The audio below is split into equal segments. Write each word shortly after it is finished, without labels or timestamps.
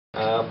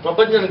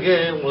பிரபஞ்சனுக்கு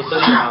உங்களுக்கு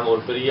தெரியும், நாங்கள்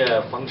ஒரு பெரிய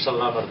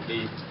ஃபங்க்ஷன்லாம் நடத்தி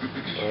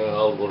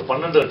அவருக்கு ஒரு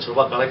 12 லட்ச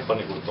ரூபாய் கலெக்ட்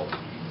பண்ணி கொடுத்தோம்.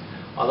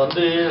 அதை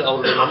வந்து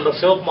அவருடைய நண்பர்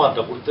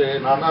சிவகுமார்கிட்ட கொடுத்து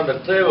நான் அந்த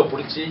ட்ரேவை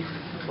பிடிச்சி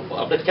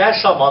அப்படியே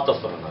கேஷாக மாற்ற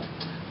சொன்னேன். நான்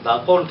இந்த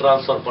அக்கௌண்ட்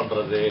ட்ரான்ஸ்ஃபர்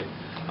பண்ணுறது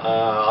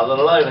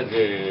அதெல்லாம்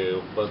எனக்கு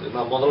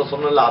நான் முதல்ல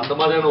சொன்னேன்ல, அந்த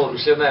மாதிரியான ஒரு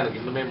விஷயம் தான்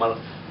எனக்கு இன்னுமே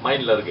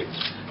மைண்டில் இருக்குது.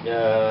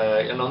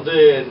 என்னை வந்து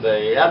இந்த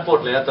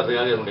ஏர்போர்ட்டில்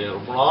ஏற்றுறதுக்காக என்னுடைய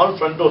ரொம்ப நாள்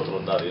ஃப்ரெண்டு ஒருத்தர்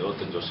வந்தார்,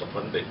 25 வருஷம்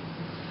ஃப்ரெண்டு.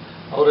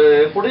 அவர்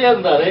கூடயே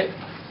இருந்தார்.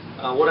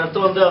 ஒரு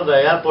இடத்துல வந்து அந்த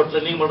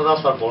ஏர்போர்ட்டில் நீங்கள் மட்டும்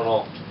தான் சார்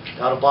போகணும்,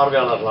 யாரும்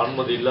பார்வையாளர்கள்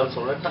அனுமதி இல்லைன்னு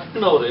சொன்னேன்.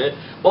 டக்குன்னு அவர்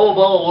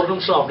பாவா ஒரு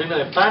நிமிஷம் அப்படின்னு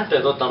பேண்ட்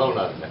ஏதோ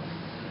தடவினாருங்க.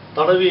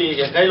 தடவி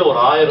என் கையில் ஒரு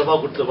 1000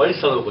 ரூபாய் கொடுத்து வழி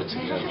செலவுக்கு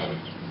வச்சுருக்காங்க.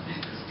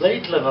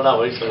 ஃப்ளைட்டில் என்னடா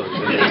வழி செலவு,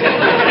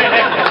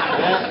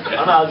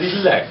 ஆனால் அது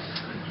இல்லை.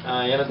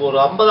 எனக்கு ஒரு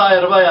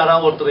 50,000 ரூபாய்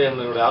யாராவது ஒருத்தர்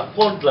என்னுடைய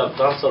அக்கௌண்ட்டில்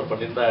ட்ரான்ஸ்ஃபர்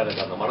பண்ணியிருந்தா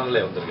எனக்கு அந்த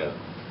மனநிலை வந்திருக்காரு.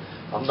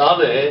 அந்த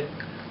ஆள்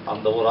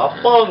அந்த ஒரு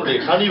அப்பாவுடைய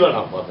கனிவை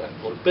நான் பார்த்தேன்.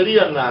 ஒரு பெரிய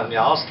அண்ணன் நீ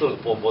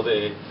ஹாஸ்டலுக்கு போகும்போது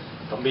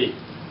தம்பி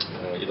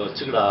இதை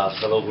வச்சுக்கிடா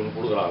செலவுக்குன்னு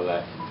கொடுக்குறான்ல,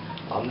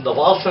 அந்த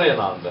வாசனையை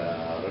நான் அந்த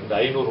 2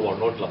 500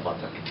 நோட்டில்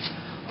பார்த்தேன்.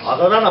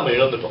 அதை தான் நம்ம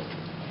இழந்துட்டோம்.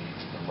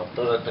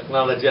 மற்ற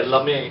டெக்னாலஜி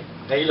எல்லாமே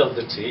கையில்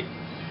வந்துச்சு.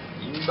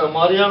 இந்த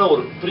மாதிரியான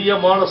ஒரு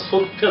பிரியமான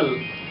சொற்கள்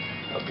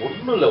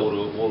ஒன்றும் இல்லை.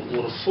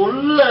 ஒரு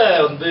சொல்ல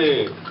வந்து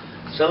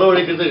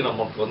செலவழிக்கிறதுக்கு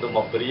நமக்கு வந்து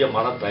பெரிய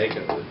மன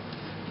தயக்கிறது.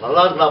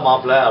 நல்லா இருக்கா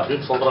மாப்பிள்ள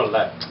அப்படின்னு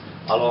சொல்கிறோம்ல,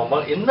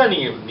 அதில் என்ன நீ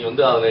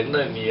வந்து அதில்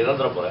என்ன நீ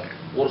இழந்துட போகிற,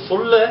 ஒரு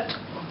சொல்ல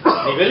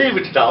நீ வெளியே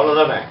விட்டுட்ட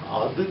அவ்வளோதானே,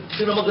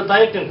 அதுக்கு நமக்கு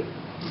தயக்கங்க.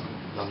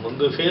 நம்ம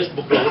வந்து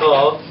ஃபேஸ்புக்கில் கூட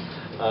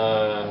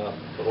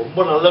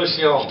ரொம்ப நல்ல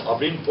விஷயம்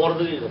அப்படின்னு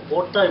போகிறது, இதை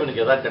போட்டால்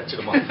இவனுக்கு எதாவது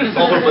கிடைச்சிடுமா,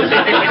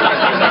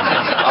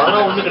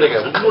 அதெல்லாம் ஒன்றும்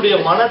கிடைக்காது. உன்னுடைய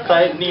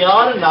நீ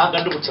யாருன்னு நான்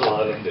கண்டுபிடிச்சலாம்.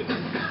 அது ரெண்டு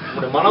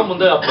உன்னுடைய மனம்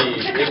வந்து அப்படி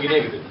எங்கினே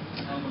இருக்குது.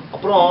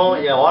 அப்புறம்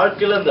என்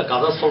வாழ்க்கையில் இந்த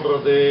கதை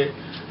சொல்கிறது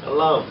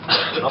எல்லாம்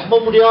நம்ப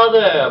முடியாத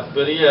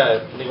பெரிய.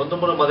 இன்னைக்கு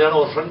வந்து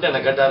மதியானம் ஒரு ஃப்ரெண்ட்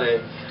என்னை கேட்டார்,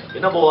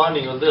 என்ன போவா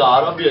நீங்கள் வந்து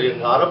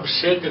எங்கள் அரபு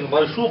ஷேக் இந்த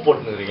மாதிரி ஷூ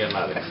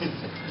போட்டுருக்கிறீங்கன்னாரு.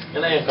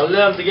 ஏன்னா என்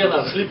கல்யாணத்துக்கே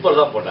நான் ஸ்லீப்பர்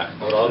தான் போட்டேன்,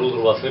 ஒரு 60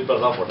 ரூபா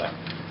ஸ்லீப்பர் தான் போட்டேன்.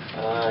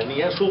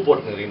 நீங்கள் ஏன் ஷூ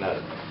போட்டுருக்கிறீங்கன்னாரு.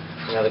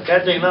 நீங்கள் அதை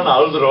கேட்டீங்கன்னா நான்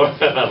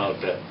அழுதுருவேன். நான்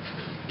அவர்கிட்ட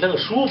இல்லைங்க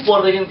ஷூ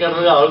போடுறீங்கன்னு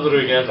கேட்டதுக்கு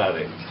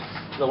அழுதுருவீங்கன்னாரு.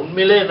 இந்த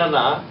உண்மையிலே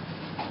என்னென்னா,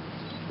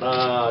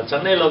 நான்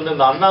சென்னையில் வந்து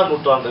இந்த அண்ணா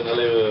நூற்றாண்டு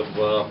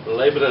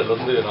லைப்ரரியில்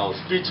வந்து நான் ஒரு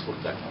ஸ்பீச்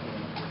கொடுத்தேன்.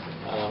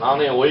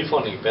 நானும் என் ஒய்ஃபும்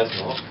அன்றைக்கி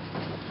பேசணும்.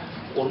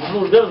 ஒரு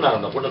 300 பேர் இருந்தாங்க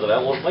அந்த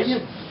கூட்டத்தில். ஒரு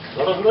பையன்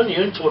கடவுடன்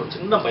எழுந்துச்சு, ஒரு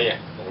சின்ன பையன்,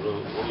 ஒரு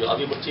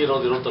அதிகபட்சம்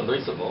 20-25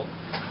 வயசு இருக்கும்.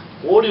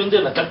 ஓடி வந்து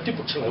என்னை கட்டி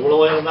பிடிச்சாங்க, இவ்வளோ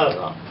உயரம் தான்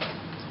இருக்கான்.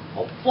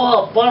 அப்பா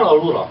அப்பான்னு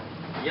அழுகுறான்.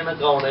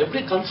 எனக்கு அவனை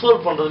எப்படி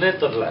கன்சோல் பண்ணுறதுனே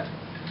தெரில.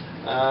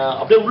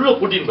 அப்படியே உள்ளே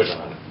கூட்டின்னு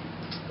போயிட்டேன். நான்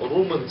ஒரு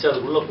ரூம் இருந்துச்சு,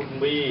 அதுக்குள்ளே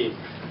கூட்டின்னு போய்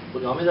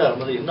கொஞ்சம் அமைதியாக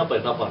இருந்தது.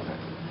 என்னப்பாங்க,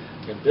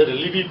 என் பேர்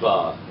லிபிப்பா,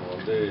 நான்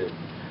வந்து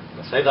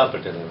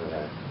சைதாப்பேட்டையில்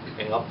இருக்கிறேன்.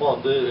 எங்கள் அப்பா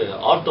வந்து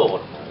ஆட்டோ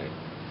ஓட்டினார்.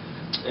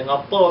 எங்கள்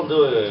அப்பா வந்து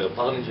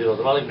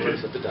 15-20 நாளைக்கு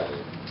முன்னாடி செத்துட்டாரு.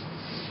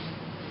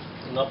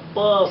 எங்கள்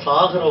அப்பா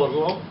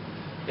சாகிறவர்களும்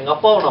எங்கள்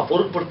அப்பாவை நான்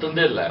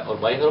பொருட்படுத்துறதே இல்லை.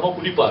 அவர் பயங்கரமாக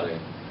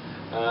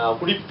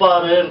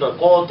குடிப்பாருன்ற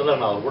கோபத்தில்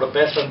நான் அவர் கூட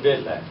பேசுறதே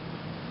இல்லை.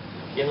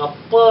 எங்கள்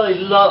அப்பா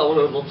அவர்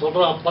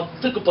சொல்கிறான்,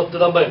 10க்கு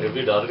 10 தான்ப்பா எங்கள்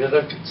வீடு, அதுவே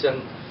தான்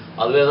கிச்சன்,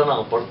 அதுவே தான்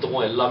நாங்கள்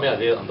படுத்துவோம், எல்லாமே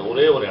அதே அந்த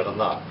ஒரே ஒரு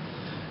இடம் தான்.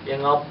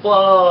 எங்கள் அப்பா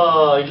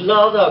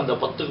இல்லாத அந்த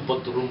 10க்கு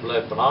 10 ரூமில்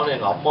இப்போ நானும்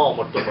எங்கள் அம்மாவை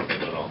மட்டும்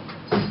படுத்துக்கிறோம்.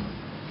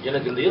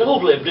 எனக்கு இந்த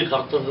இரவுகளை எப்படி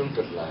கடத்துறதுன்னு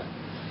தெரியல.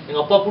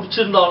 எங்கள் அப்பா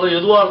பிடிச்சிருந்தாலும்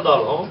எதுவாக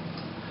இருந்தாலும்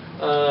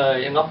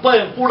எங்கள் அப்பா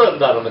என் கூட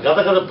இருந்தார். அந்த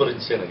கதகதப்பு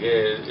இருந்துச்சு, எனக்கு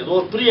ஏதோ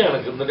ஒரு பிரியம்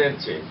எனக்கு இருந்துட்டே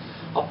இருந்துச்சு.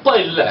 அப்பா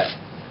இல்லை,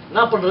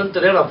 என்ன பண்ணுறதுன்னு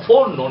தெரியாது. நான்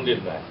ஃபோன்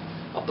நோண்டியிருந்தேன்.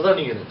 அப்போ தான்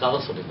நீங்கள் எனக்கு கதை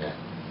சொன்னீங்க.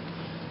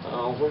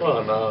 அவன்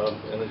சொல்கிறான், நான்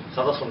எனக்கு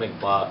கதை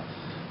சொன்னீங்கப்பா.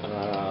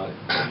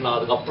 நான்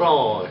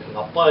அதுக்கப்புறம்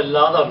எங்கள் அப்பா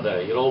இல்லாத அந்த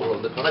இரவுகள்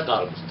வந்து கணக்க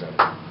ஆரம்பிச்சிட்டேன்.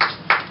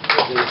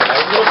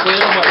 பயங்கர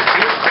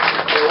துயரமாகிடுச்சு.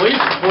 என்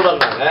ஒய்ஃப் கூட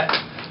இருந்தாங்க.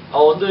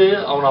 அவன் வந்து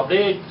அவனை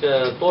அப்படியே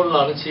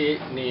தோளில் அனுப்பிச்சி,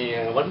 நீ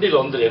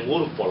வண்டியில் வந்துடு, எங்கள்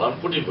ஊருக்கு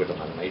போகலான்னு கூட்டிகிட்டு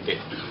போயிட்டான். நாங்கள் நைட்டே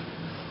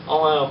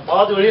அவன்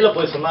பாதி வழியில்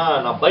போய் சொன்னால்,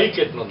 நான் பைக்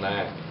எடுத்துன்னு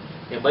வந்தேன்,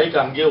 என் பைக்கை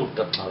அங்கேயே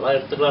விட்டேன், அதெல்லாம்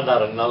எடுத்துக்கலாம்டா,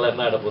 2 நாள்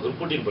என்ன இடம் போகுதுன்னு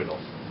கூட்டிகிட்டு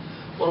போயிட்டோம்.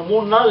 ஒரு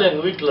 3 நாள்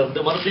எங்கள் வீட்டில்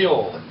இருந்து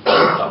மறுபடியும்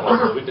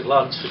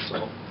வீட்டுக்கெல்லாம் அனுப்பிச்சி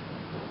வச்சோம்.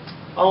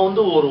 அவன்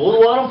வந்து ஒரு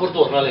வாரம்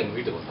பொறுத்து ஒரு நாள் எங்கள்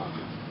வீட்டுக்கு வந்தான்.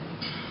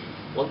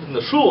 வந்து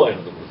இந்த ஷூ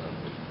வாங்கிட்டு வந்து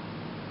கொடுத்தாங்க.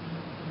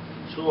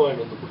 ஷூ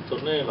வாங்கிட்டு வந்து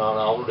கொடுத்தோடனே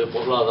நான் அவனுடைய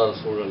பொருளாதார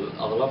சூழல்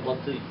அதெல்லாம்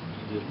பார்த்து,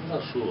 இது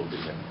என்ன ஷூ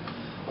அப்படின்னு.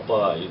 அப்பா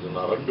இது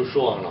நான் 2 ஷூ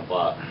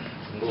வாங்கினப்பா,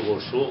 உங்களுக்கு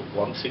ஒரு ஷூ,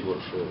 வம்சிக்கு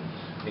ஒரு ஷூ,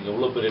 நீங்கள்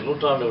இவ்வளோ பெரிய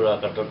நூற்றாண்டு விழா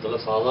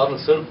கட்டடத்தில் சாதாரண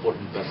செருப்பு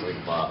போட்டுன்னு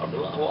பேசுறீங்கப்பா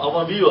அப்படின்னு.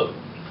 அவன் வியூ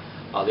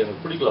அது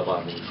எனக்கு பிடிக்கலப்பா,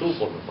 நீங்கள் ஷூ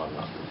போட்டுருப்பாங்க,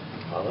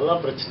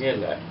 அதெல்லாம் பிரச்சனையே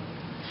இல்லை,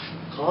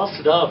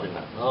 காசுடா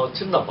அப்படின்னா நான்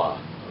வச்சுருந்தேன்ப்பா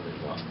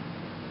அப்படின்னா.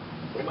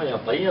 அப்புறமா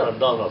என் பையன்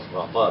 2வது நாள்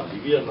சொல்கிறான்ப்பா,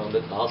 லிவியன் வந்து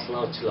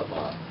காசுலாம்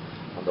வச்சுலப்பா,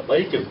 அந்த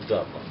பைக்கை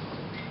விற்றுட்டாருப்பா.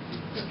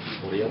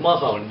 ஒரு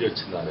யமாஹா வண்டி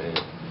வச்சுருந்தாரு,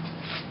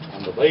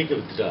 அந்த பைக்கை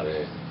விற்றுட்டாரு.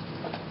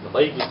 அந்த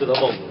பைக்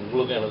விற்றுதாப்பா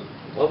உங்களுக்கு எனக்கு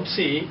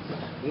வம்சி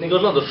இன்னைக்கு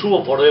வரலாம் அந்த ஷூவை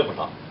போடவே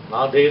மாட்டான்.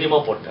 நான்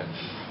தைரியமாக போட்டேன்.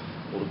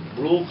 ஒரு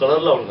ப்ளூ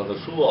கலரில் அவனுக்கு அந்த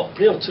ஷூவை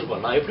அப்படியே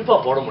வச்சுருப்பேன். நான் எப்படிப்பா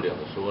போட முடியும்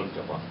அந்த ஷூன்னு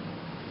கேட்பான்.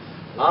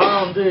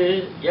 நான் வந்து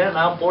ஏன்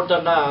நான்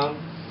போட்டேன்னா,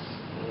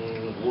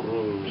 ஒரு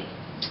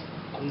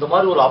இந்த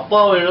மாதிரி ஒரு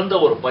அப்பாவை இழந்த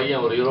ஒரு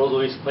பையன், ஒரு 20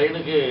 வயசு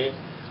பையனுக்கு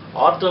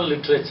ஆர்ட் அண்ட்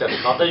லிட்ரேச்சர்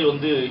கதை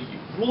வந்து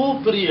இவ்வளோ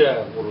பெரிய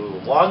ஒரு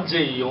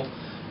வாஞ்சையும்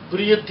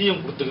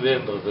பிரியத்தையும்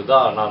கொடுத்துக்குதேன்றது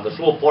தான் நான் அந்த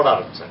ஷோ போட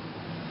ஆரம்பித்தேன்.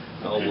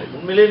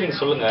 உண்மையிலேயே நீங்கள்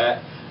சொல்லுங்கள்,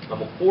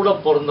 நம்ம கூட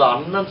பிறந்த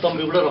அண்ணன்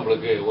தம்பி கூட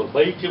நம்மளுக்கு ஒரு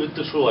பைக்கை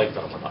விற்று ஷூ வாங்கி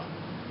தர மாட்டான்.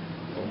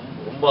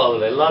 ரொம்ப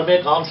அதில் எல்லாருமே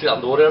கான்சியஸ்,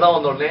 அந்த ஒரு இடம்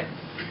வந்தோடனே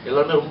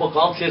எல்லாருமே ரொம்ப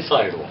கான்சியஸாக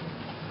ஆகிடுவோம்.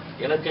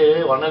 எனக்கு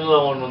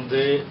வண்ணநிலவன்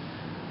வந்து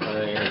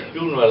எனக்கு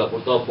பியூன் வேலை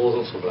கொடுத்தா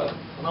போதும்னு சொல்கிறாரு.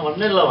 ஆனால்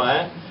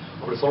வண்ணநிலவன்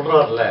அப்படி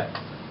சொல்கிறாருல்ல,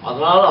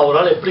 அதனால்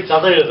அவரால் எப்படி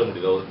கதை எழுத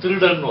முடியுது? ஒரு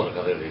திருடன் ஒரு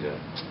கதை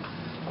எழுதுகிறார்.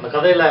 அந்த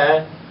கதையில்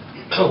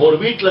ஒரு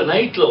வீட்டில்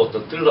நைட்டில்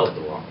ஒருத்தர் திருட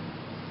வந்துடுவான்.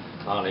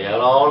 நான்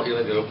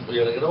எனக்கு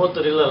என்னவோ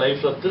தெரியல,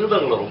 லைஃப்பில்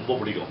திருடர்களை ரொம்ப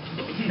பிடிக்கும்.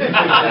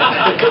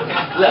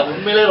 இல்லை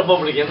உண்மையிலே ரொம்ப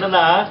பிடிக்கும்.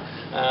 என்னென்னா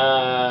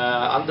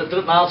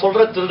அந்த நான்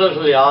சொல்கிற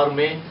திருடர்கள்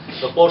யாருமே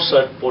இந்த கோட்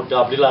ஷர்ட் போட்டு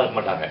அப்படிலாம் இருக்க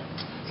மாட்டாங்க.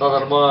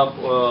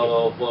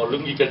 சாதாரணமாக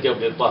லுங்கி கட்டி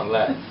அப்படி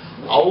இருப்பாங்களே,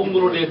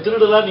 அவங்களுடைய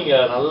திருடெல்லாம்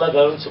நீங்கள் நல்லா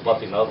கவனித்து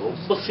பார்த்தீங்கன்னா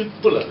ரொம்ப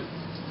சிம்பிள். அது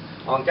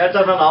அவன்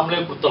கேட்டான்னா நாமளே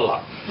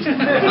கொடுத்துடலாம்,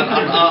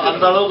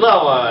 அந்த அளவுக்கு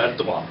அவன்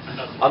எடுத்துப்பான்.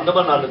 அந்த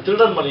மாதிரி நான்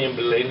திருடன் மணியம்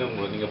பிள்ளைன்னு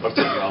நீங்கள்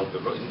படிச்சிருக்கீங்க.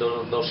 அவருக்கு இந்த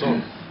வருஷம்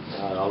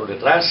அவருடைய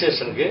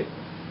டிரான்ஸ்லேஷனுக்கு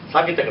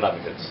சாகித்ய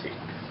அகாடமி கிடைச்சி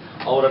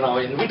அவரை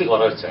நான் எங்கள் வீட்டுக்கு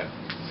வர வச்சேன்.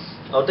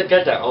 அவர்கிட்ட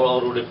கேட்டேன்,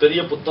 அவருடைய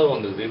பெரிய புத்தகம்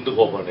வந்தது இந்து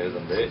கோபன்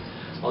இருந்து.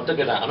 அவர்கிட்ட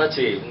கேட்டேன்,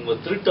 அண்ணாச்சி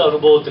உங்கள் திருட்டு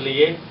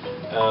அனுபவத்திலேயே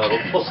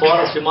ரொம்ப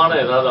சுவாரஸ்யமான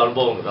ஏதாவது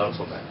அனுபவம் தான்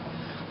சொன்னேன்.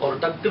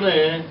 அவர் டக்குன்னு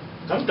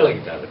கண்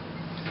கலங்கிட்டாரு.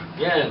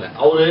 ஏன்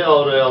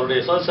அவருடைய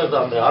சுதந்திரத்தை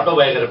அந்த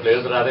ஆட்டோபயோகிராஃபில்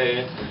எழுதுறாரு,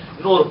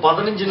 இன்னும் ஒரு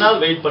 15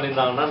 நாள் வெயிட்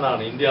பண்ணியிருந்தாங்கன்னா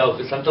நான்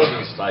இந்தியாவுக்கு சென்ட்ரல்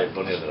மினிஸ்டர்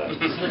ஆகிப்பேன்னு எழுதுறாரு.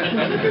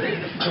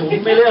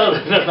 உண்மையிலே அவர்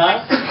என்னன்னா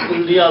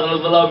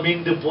அதெல்லாம்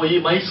மீண்டு போய்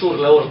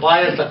மைசூர்ல ஒரு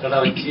பாயாச கடை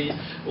வச்சு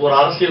ஒரு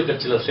அரசியல்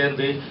கட்சியில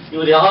சேர்ந்து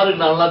இவர்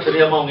யாருன்னு நல்லா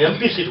தெரியாம அவங்க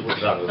எம்பி சீட்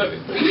கொடுக்குறாங்க.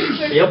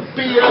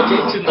 எம்பியா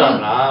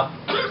ஜெயிச்சிருந்தாருன்னா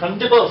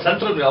கண்டிப்பா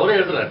சென்ட்ரல், அவரே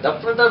எழுதுறாரு,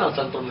 டெஃபினட்டா நான்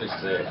சென்ட்ரல்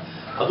மினிஸ்டர்.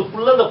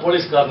 அதுக்குள்ள இந்த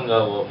போலீஸ்காரங்க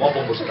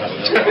மோப்பம் பிடிச்சிட்டாங்க.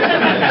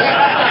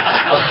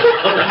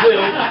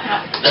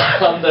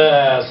 அந்த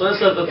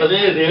சுயசரித்திலே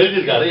இது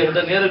எழுதியிருக்காரு.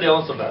 என்கிட்ட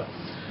நேரடியாகவும் சொன்னார்,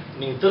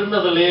 நீங்க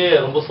திருநதிலே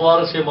ரொம்ப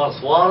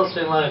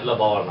சுவாரஸ்யம்லாம் இல்லை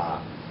பாவனா,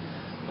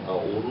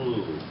 ஒரு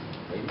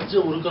நெஞ்ச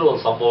உருக்கிற ஒரு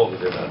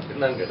சம்பவம் கேட்டார்.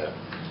 என்னன்னு கேட்டார்,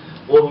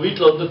 ஒரு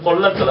வீட்டில் வந்து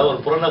கொல்லத்தில் ஒரு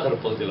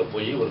புறநகர் பகுதியில்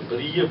போய் ஒரு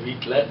பெரிய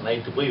வீட்டில்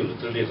நைட்டு போய்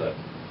இவர் திருடிடுறாரு.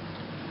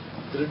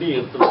 திருடி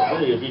எடுத்துட்டு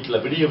வந்து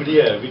வீட்டில்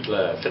விடிய வீட்டில்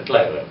செட்டில்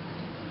ஆகிறாரு.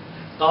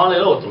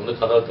 காலையில் ஒருத்தர் வந்து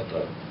கதவை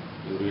தட்டுறாரு.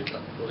 இவர்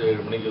வீட்டில் ஒரு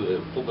 7 மணிக்கு ஒரு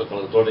தூக்க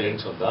கலகத்தோடு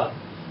எழுந்து வந்தா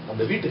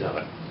அந்த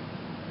வீட்டுக்காரன்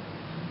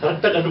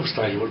கரெக்டாக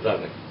கண்டுபிடிச்சிட்டான் இவர்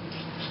தாங்க.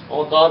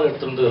 அவன் கார்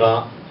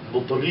எடுத்துருந்துறான். ரொம்ப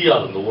பெரிய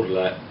ஆள் இந்த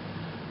ஊரில்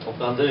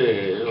உட்காந்து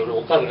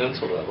உட்காருங்கன்னு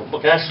சொல்கிறார். ரொம்ப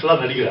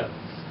கேஷுவலாக நடிக்கிறார்.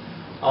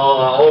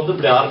 அவன் வந்து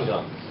இப்படி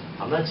ஆரம்பிக்கிறான்,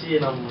 அண்ணாச்சி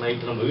நம்ம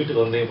நைட்டு நம்ம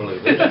வீட்டுக்கு வந்தேன் போல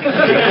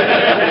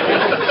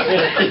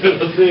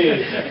வந்து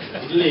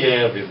இல்லையே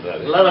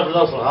அப்படின்றாரு. எல்லாரும்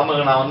அப்படிதான் சொல்றாங்க.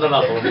 ஆமாங்க நான் வந்து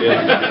நான் சொல்ல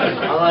முடியாது,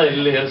 அதான்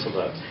இல்லையேன்னு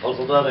சொல்றாரு. அவர்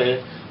சொல்றாரு,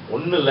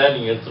 ஒன்றும் இல்லை,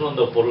 நீங்கள் எடுத்துன்னு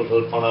வந்த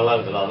பொருள்கள் பணம்லாம்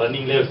இருக்குது, அதெல்லாம்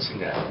நீங்களே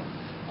வச்சுங்க.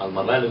 அது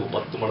மாதிரிலாம் எனக்கு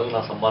 10 மடங்கு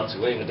நான்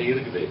சம்பாரிச்சுக்குவேன், என்கிட்ட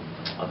இருக்குது,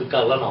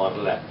 அதுக்காகலாம் நான்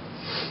வரல.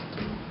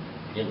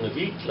 எங்கள்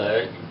வீட்டில்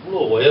இவ்வளோ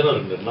உயரம்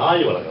 2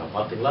 நாய் வளர்க்குறேன்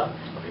பார்த்தீங்களா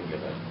அப்படின்னு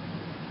கேட்டார்.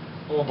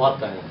 அவன்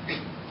பார்த்தேன்,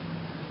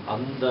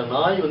 அந்த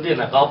நாய் வந்து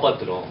என்னை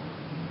காப்பாற்றிடும்,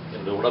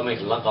 என்னுடைய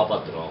உடைமைகள்லாம்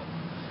காப்பாற்றிடும்,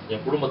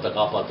 என் குடும்பத்தை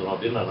காப்பாற்றணும்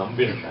அப்படின்னு நான்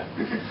நம்பினேன்.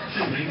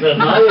 இந்த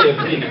நாயை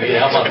எப்படி நீங்க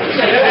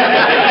ஏமாத்துறீங்க?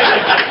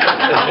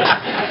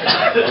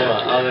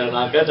 அதை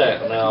நான் கேட்டேன்.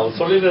 நான் அவர்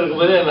சொல்லிட்டு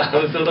இருக்கும்போதே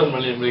நான் திருடன்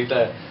பண்ணிட்ட,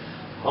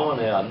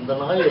 ஆமாண்ணே அந்த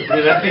நாய்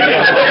எப்படி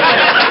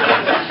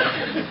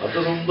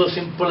அது ரொம்ப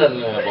சிம்பிள்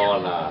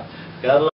பவனா. கேரளா